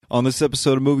On this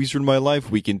episode of Movies Ruined My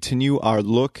Life, we continue our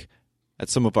look at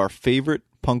some of our favorite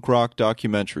punk rock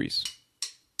documentaries.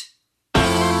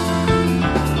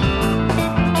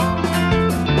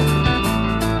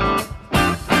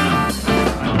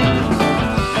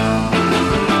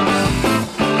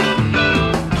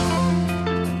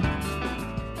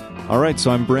 All right,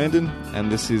 so I'm Brandon,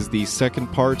 and this is the second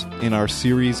part in our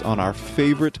series on our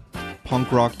favorite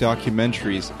punk rock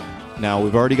documentaries. Now,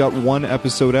 we've already got one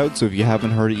episode out, so if you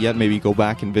haven't heard it yet, maybe go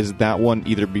back and visit that one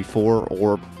either before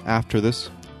or after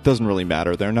this. Doesn't really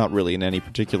matter. They're not really in any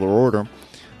particular order.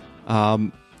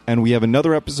 And we have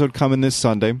another episode coming this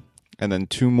Sunday, and then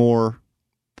two more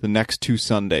the next 2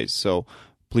 Sundays. So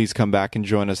please come back and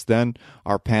join us then.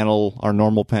 Our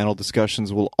normal panel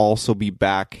discussions will also be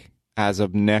back as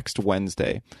of next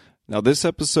Wednesday. Now, this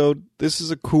episode, this is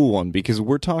a cool one because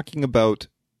we're talking about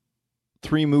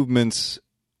 3 movements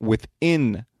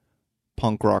within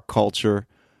punk rock culture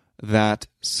that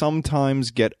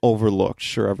sometimes get overlooked.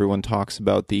 Sure, everyone talks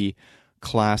about the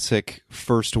classic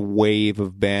first wave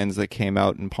of bands that came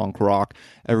out in punk rock.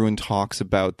 Everyone talks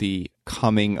about the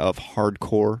coming of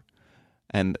hardcore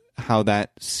and how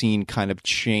that scene kind of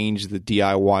changed the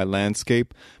DIY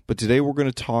landscape. But today we're going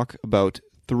to talk about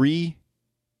 3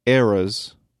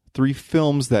 eras, 3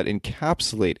 films that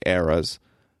encapsulate eras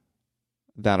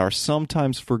that are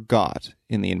sometimes forgot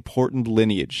in the important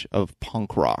lineage of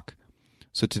punk rock.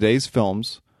 So today's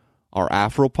films are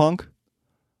Afropunk,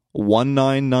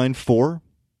 1994,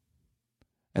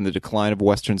 and The Decline of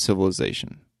Western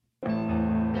Civilization. You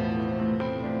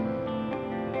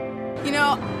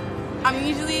know, I'm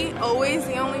usually always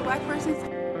the only black person.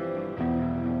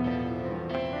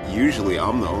 Usually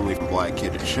I'm the only black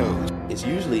kid at shows. It's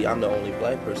usually I'm the only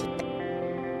black person.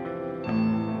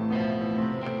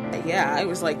 Yeah, I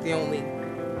was like the only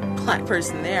black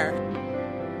person there.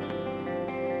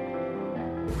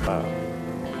 Wow.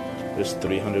 There's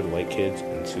 300 white kids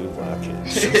and 2 black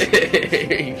kids.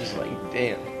 You're just like,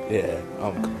 damn. Yeah,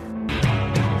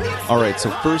 All right, so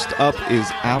first up is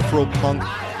Afropunk,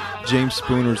 James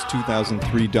Spooner's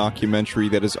 2003 documentary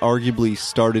that has arguably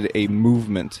started a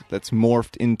movement that's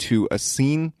morphed into a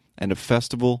scene and a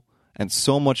festival and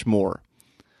so much more.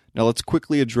 Now let's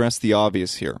quickly address the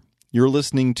obvious here. You're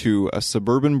listening to a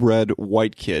suburban-bred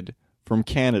white kid from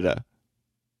Canada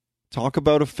talk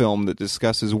about a film that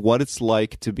discusses what it's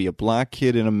like to be a black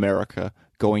kid in America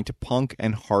going to punk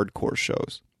and hardcore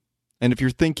shows. And if you're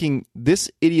thinking, this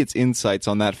idiot's insights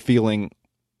on that feeling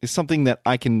is something that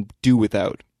I can do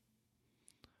without,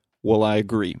 well, I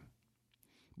agree.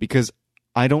 Because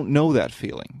I don't know that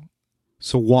feeling.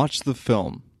 So watch the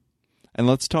film, and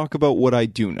let's talk about what I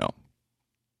do know.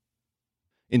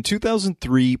 In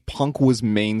 2003, punk was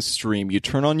mainstream. You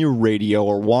turn on your radio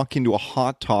or walk into a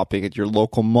Hot Topic at your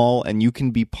local mall and you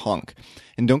can be punk.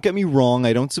 And don't get me wrong,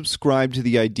 I don't subscribe to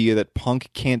the idea that punk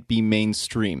can't be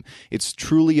mainstream. It's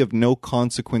truly of no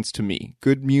consequence to me.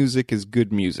 Good music is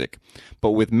good music.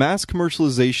 But with mass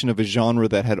commercialization of a genre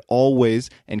that had always,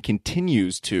 and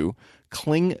continues to,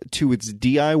 cling to its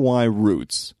DIY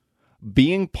roots,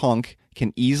 being punk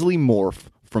can easily morph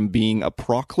from being a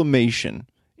proclamation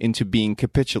into being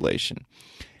capitulation.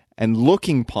 And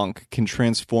looking punk can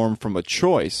transform from a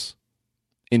choice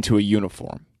into a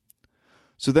uniform.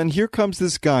 So then here comes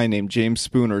this guy named James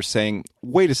Spooner saying,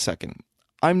 wait a second,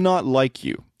 I'm not like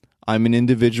you. I'm an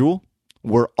individual,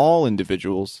 we're all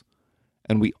individuals,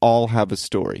 and we all have a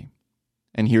story.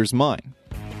 And here's mine.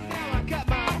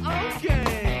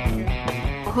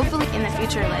 Hopefully in the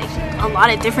future, like, a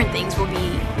lot of different things will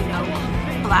be,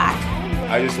 black.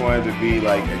 I just wanted to be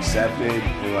like accepted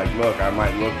and like, look, I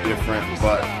might look different,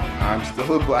 but I'm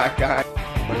still a black guy.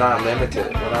 We're not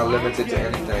limited. We're not limited to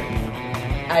anything.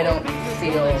 I don't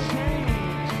feel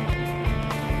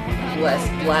less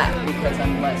black because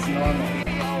I'm less normal.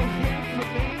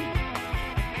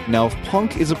 Now, if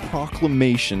punk is a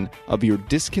proclamation of your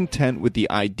discontent with the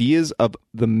ideas of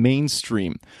the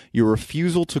mainstream, your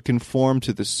refusal to conform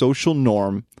to the social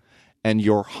norm, and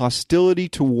your hostility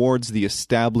towards the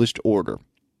established order,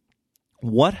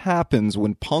 what happens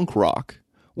when punk rock,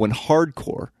 when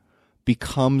hardcore,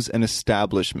 becomes an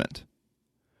establishment?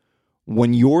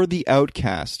 When you're the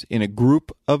outcast in a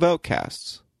group of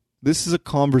outcasts, this is a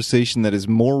conversation that is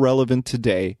more relevant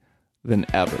today than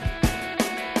ever.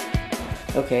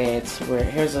 Okay,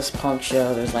 here's this punk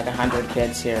show, there's like 100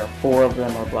 kids here, 4 of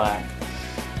them are black.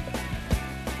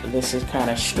 This is kind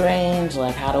of strange,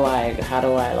 like how do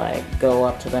I like go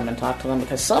up to them and talk to them?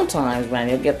 Because sometimes, man,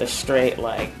 you'll get the straight,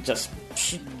 like, just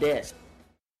this.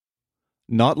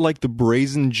 Not like the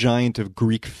brazen giant of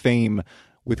Greek fame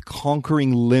with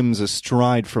conquering limbs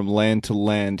astride from land to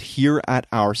land, here at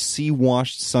our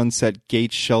sea-washed sunset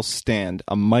gates shall stand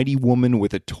a mighty woman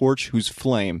with a torch whose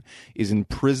flame is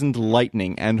imprisoned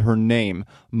lightning, and her name,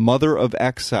 Mother of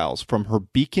Exiles, from her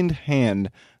beaconed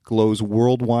hand glows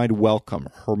worldwide welcome,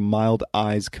 her mild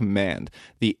eyes command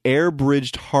the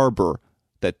air-bridged harbor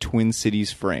that twin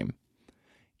cities frame.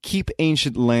 Keep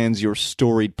ancient lands your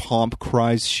storied pomp,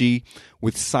 cries she,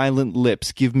 with silent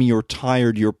lips give me your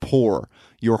tired, your poor,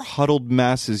 your huddled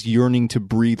masses yearning to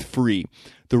breathe free,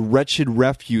 the wretched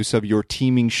refuse of your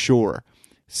teeming shore.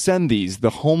 Send these, the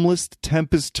homeless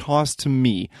tempest-tossed to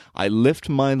me, I lift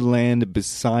my land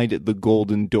beside the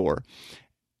golden door.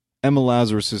 Emma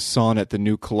Lazarus' sonnet, The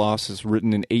New Colossus,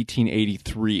 written in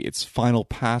 1883, its final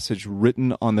passage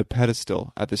written on the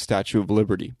pedestal at the Statue of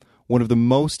Liberty. One of the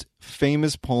most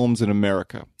famous poems in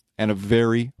America, and a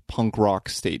very punk rock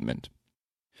statement.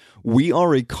 We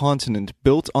are a continent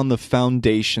built on the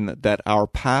foundation that our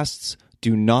pasts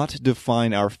do not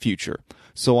define our future.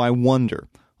 So I wonder,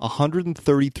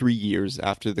 133 years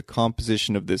after the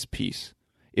composition of this piece,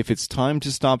 if it's time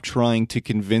to stop trying to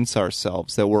convince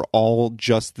ourselves that we're all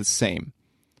just the same.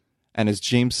 And as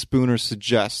James Spooner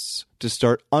suggests, to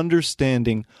start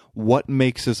understanding what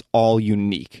makes us all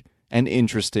unique and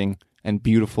interesting and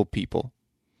beautiful people.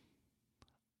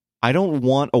 I don't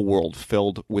want a world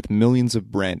filled with millions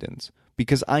of Brandons,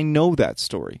 because I know that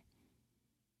story.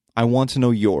 I want to know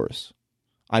yours.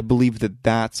 I believe that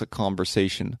that's a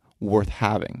conversation worth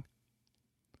having.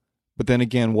 But then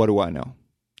again, what do I know?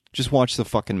 Just watch the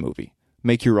fucking movie.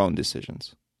 Make your own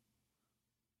decisions.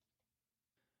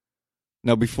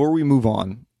 Now, before we move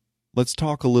on, let's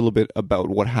talk a little bit about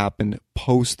what happened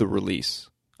post the release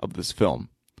of this film.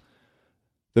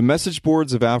 The message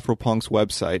boards of Afropunk's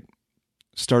website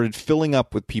started filling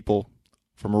up with people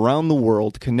from around the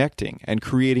world connecting and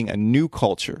creating a new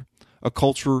culture, a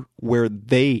culture where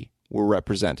they were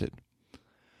represented.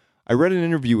 I read an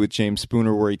interview with James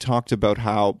Spooner where he talked about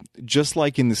how, just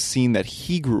like in the scene that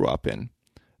he grew up in,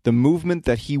 the movement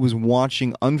that he was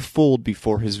watching unfold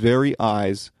before his very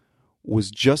eyes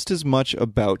was just as much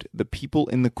about the people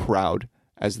in the crowd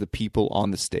as the people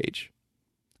on the stage.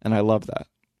 And I love that.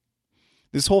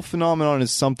 This whole phenomenon is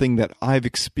something that I've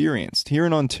experienced. Here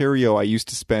in Ontario, I used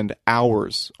to spend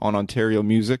hours on Ontario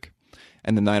Music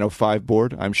and the 905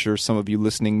 board. I'm sure some of you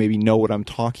listening maybe know what I'm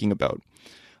talking about.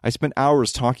 I spent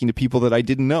hours talking to people that I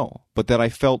didn't know, but that I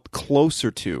felt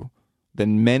closer to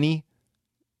than many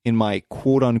in my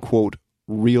quote-unquote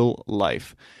real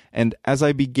life. And as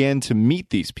I began to meet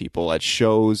these people at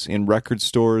shows, in record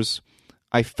stores,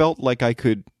 I felt like I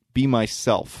could be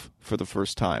myself for the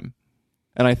first time.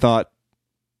 And I thought,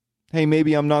 hey,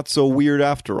 maybe I'm not so weird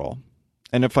after all.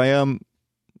 And if I am,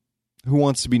 who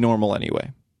wants to be normal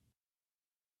anyway?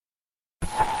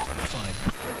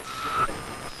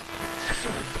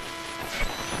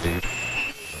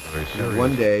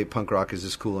 One day, punk rock is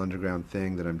this cool underground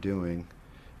thing that I'm doing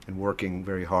and working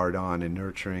very hard on and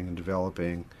nurturing and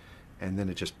developing, and then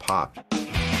it just popped.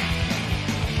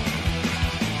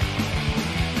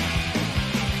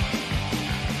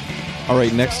 All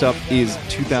right, next up is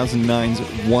 2009's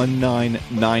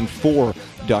 1994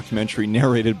 documentary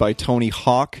narrated by Tony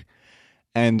Hawk,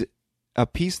 and a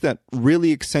piece that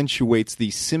really accentuates the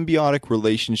symbiotic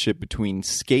relationship between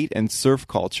skate and surf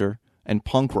culture and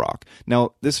punk rock.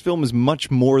 Now, this film is much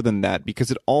more than that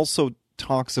because it also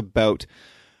talks about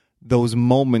those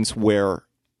moments where,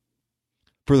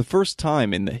 for the first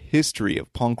time in the history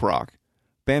of punk rock,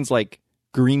 bands like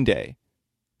Green Day,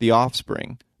 The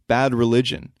Offspring, Bad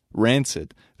Religion,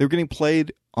 Rancid, they were getting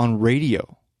played on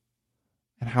radio.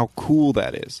 And how cool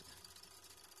that is.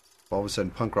 All of a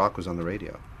sudden, punk rock was on the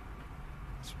radio.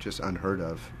 It's just unheard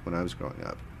of when I was growing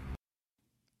up.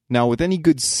 Now, with any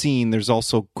good scene, there's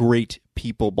also great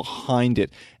people behind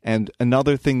it. And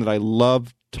another thing that I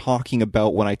love talking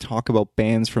about when I talk about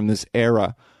bands from this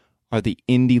era are the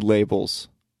indie labels.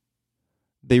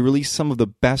 They release some of the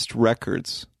best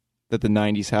records that the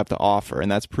 90s have to offer,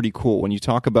 and that's pretty cool. When you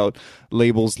talk about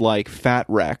labels like Fat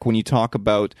Wreck, when you talk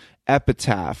about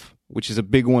Epitaph, which is a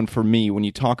big one for me, when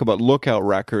you talk about Lookout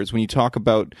Records, when you talk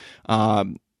about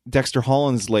Dexter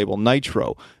Holland's label,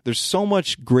 Nitro, there's so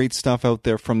much great stuff out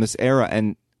there from this era,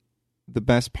 and the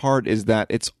best part is that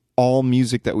it's all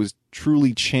music that was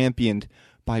truly championed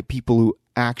by people who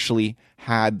actually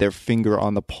had their finger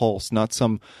on the pulse, not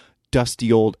some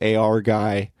dusty old AR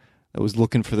guy that was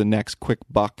looking for the next quick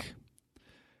buck.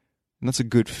 And that's a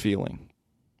good feeling.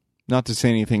 Not to say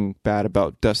anything bad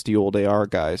about dusty old AR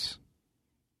guys.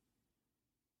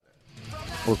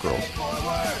 Or girls.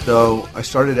 So I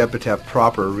started Epitaph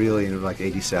proper really in like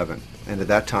 87. And at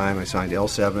that time I signed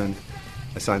L7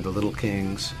 I signed the Little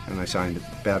Kings, and I signed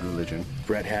Bad Religion.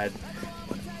 Brett had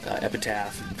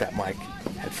Epitaph, and Fat Mike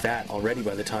had Fat already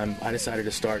by the time I decided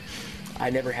to start. I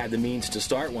never had the means to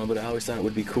start one, but I always thought it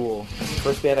would be cool. The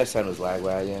first band I signed was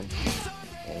Lagwagon,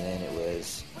 and then it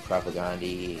was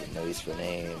Propagandhi, No Use for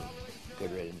Name,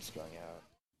 Good Riddance going out.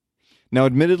 Now,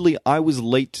 admittedly, I was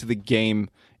late to the game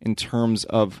in terms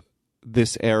of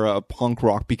this era of punk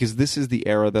rock because this is the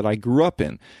era that I grew up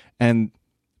in. And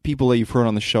people that you've heard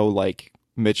on the show like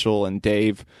Mitchell and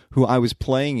Dave, who I was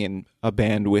playing in a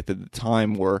band with at the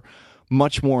time, were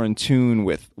much more in tune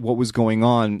with what was going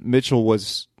on. Mitchell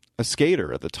was a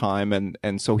skater at the time,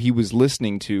 and so he was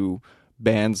listening to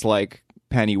bands like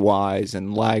Pennywise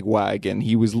and Lagwagon.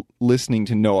 He was listening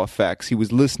to NoFX. He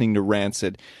was listening to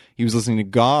Rancid. He was listening to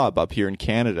Gob up here in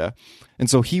Canada. And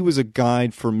so he was a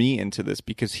guide for me into this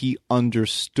because he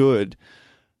understood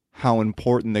how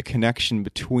important the connection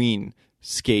between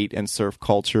skate and surf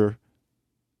culture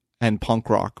and punk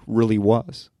rock really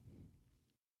was.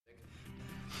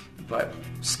 But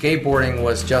skateboarding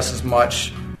was just as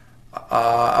much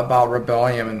about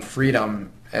rebellion and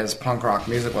freedom as punk rock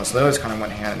music was. So those kind of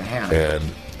went hand in hand. And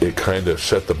it kind of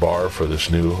set the bar for this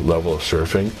new level of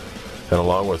surfing. And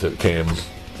along with it came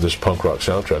this punk rock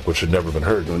soundtrack, which had never been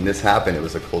heard. When this happened, it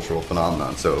was a cultural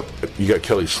phenomenon. So you got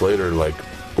Kelly Slater like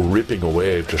ripping a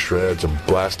wave to shreds and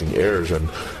blasting airs, and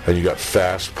you got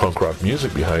fast punk rock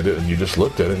music behind it, and you just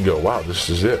looked at it and go, wow, this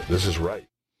is it. This is right.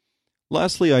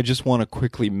 Lastly, I just want to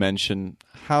quickly mention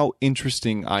how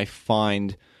interesting I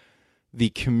find the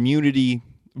community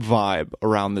vibe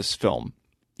around this film.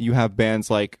 You have bands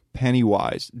like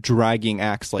Pennywise dragging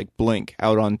acts like Blink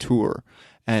out on tour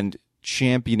and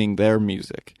championing their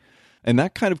music. And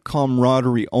that kind of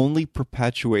camaraderie only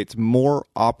perpetuates more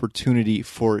opportunity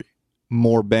for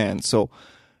more bands. So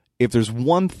if there's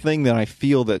one thing that I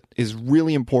feel that is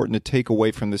really important to take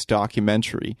away from this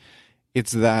documentary,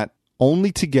 it's that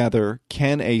only together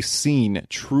can a scene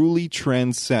truly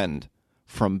transcend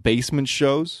from basement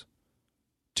shows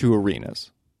to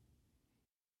arenas.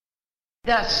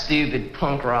 That's stupid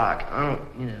punk rock. I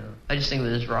just think of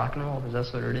it as rock and roll because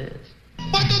that's what it is.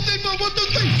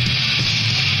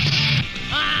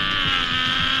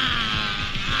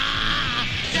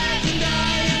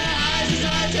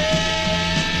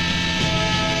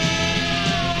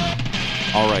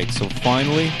 All right, so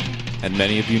finally, and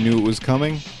many of you knew it was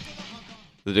coming,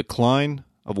 the decline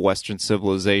of Western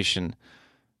civilization.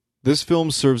 This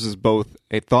film serves as both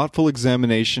a thoughtful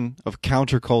examination of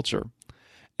counterculture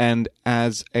and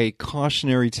as a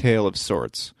cautionary tale of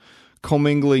sorts,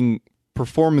 commingling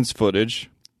performance footage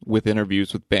with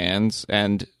interviews with bands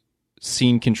and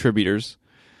scene contributors,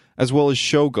 as well as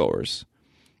showgoers.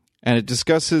 And it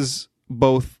discusses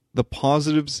both the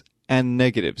positives and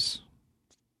negatives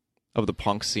of the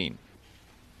punk scene.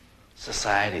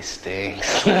 Society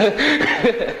stinks.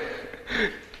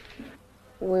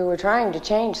 We were trying to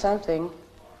change something.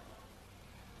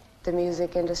 The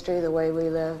music industry, the way we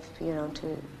live,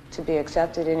 to be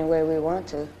accepted any way we want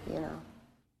to,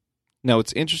 Now,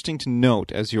 it's interesting to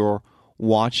note as you're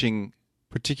watching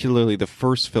particularly the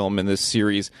first film in this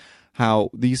series, how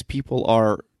these people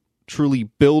are truly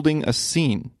building a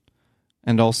scene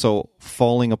and also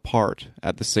falling apart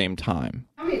at the same time.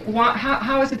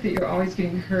 How is it that you're always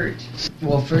getting hurt?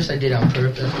 Well, first I did it on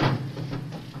purpose.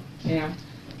 Yeah.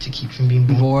 To keep from being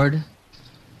bored.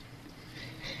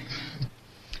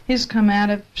 He's come out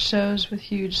of shows with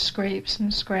huge scrapes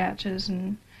and scratches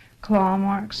and claw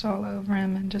marks all over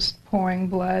him and just pouring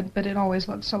blood, but it always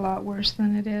looks a lot worse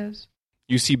than it is.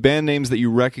 You see band names that you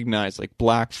recognize, like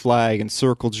Black Flag and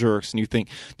Circle Jerks, and you think,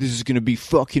 this is going to be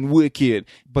fucking wicked.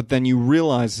 But then you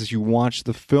realize as you watch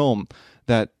the film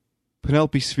that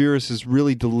Penelope Spheeris is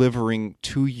really delivering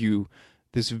to you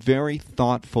this very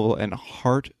thoughtful and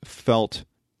heartfelt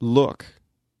look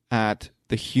at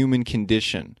the human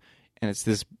condition. And it's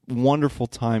this wonderful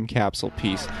time capsule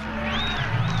piece.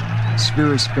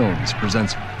 Spheeris Films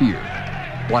presents Fear,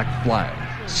 Black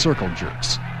Flag, Circle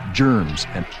Jerks, Germs,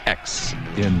 and X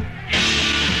in...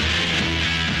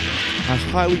 I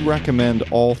highly recommend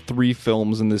all three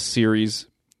films in this series.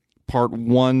 Part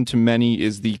 1 to many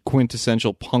is the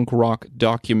quintessential punk rock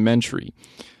documentary.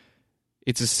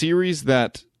 It's a series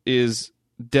that is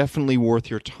definitely worth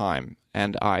your time,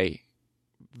 and I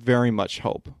very much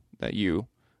hope that you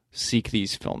seek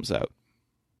these films out.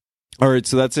 All right,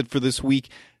 so that's it for this week.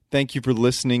 Thank you for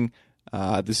listening.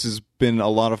 This has been a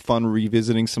lot of fun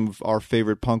revisiting some of our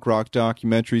favorite punk rock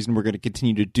documentaries, and we're going to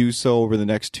continue to do so over the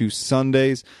next 2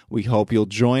 Sundays. We hope you'll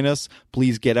join us.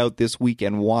 Please get out this week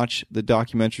and watch the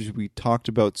documentaries we talked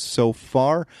about so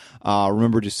far.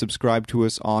 Remember to subscribe to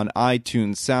us on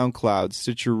iTunes, SoundCloud,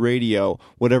 Stitcher Radio,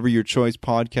 whatever your choice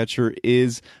podcatcher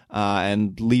is,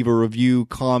 and leave a review,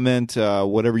 comment,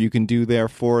 whatever you can do there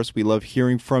for us. We love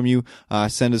hearing from you.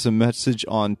 Send us a message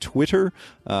on Twitter,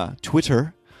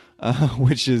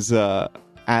 which is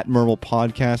at Mermal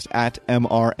Podcast, at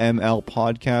MRML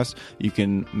Podcast. You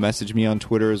can message me on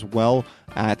Twitter as well,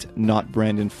 at Not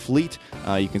Brandon Fleet.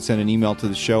 You can send an email to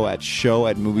the show at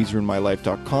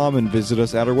show@moviesruinmylife.com and visit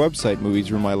us at our website,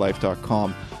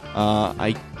 moviesruinmylife.com.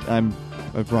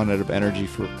 I've run out of energy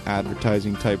for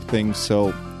advertising type things,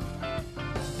 so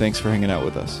thanks for hanging out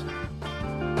with us.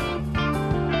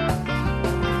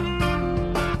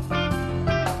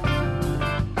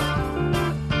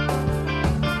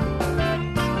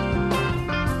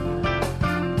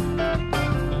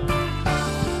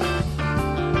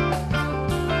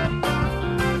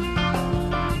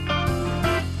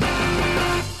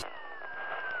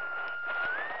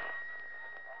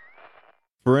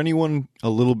 For anyone a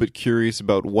little bit curious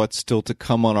about what's still to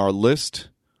come on our list,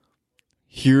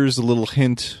 here's a little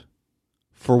hint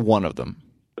for one of them.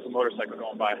 There's a motorcycle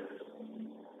going by.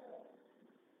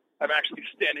 I'm actually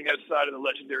standing outside of the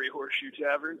legendary Horseshoe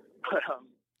Tavern.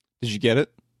 Did you get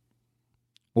it?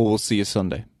 Well, we'll see you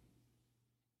Sunday.